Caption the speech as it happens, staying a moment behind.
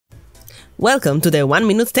Welcome to the 1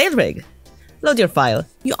 minute tail rig. Load your file.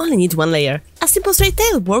 You only need one layer. A simple straight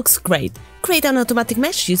tail works great. Create an automatic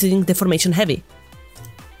mesh using deformation heavy.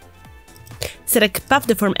 Select Path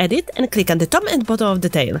Deform Edit and click on the top and bottom of the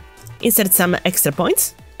tail. Insert some extra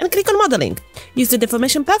points and click on Modeling. Use the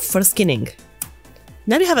deformation path for skinning.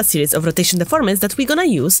 Now you have a series of rotation deformers that we're gonna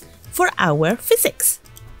use for our physics.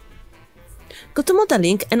 Go to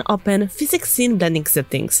Modeling and open Physics Scene Blending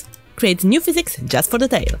Settings. Create new physics just for the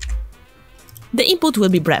tail. The input will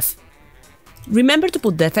be breath. Remember to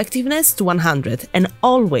put the effectiveness to 100 and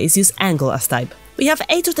always use angle as type. We have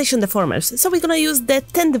 8 rotation deformers, so we're gonna use the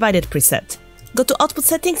 10 divided preset. Go to Output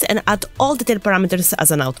Settings and add all the tail parameters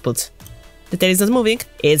as an output. The tail is not moving?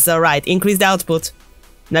 It's alright, increase the output.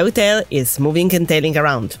 Now the tail is moving and tailing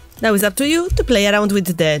around. Now it's up to you to play around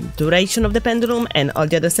with the duration of the pendulum and all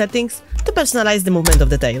the other settings to personalize the movement of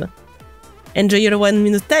the tail. Enjoy your 1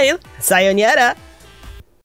 minute tail! Sayonara!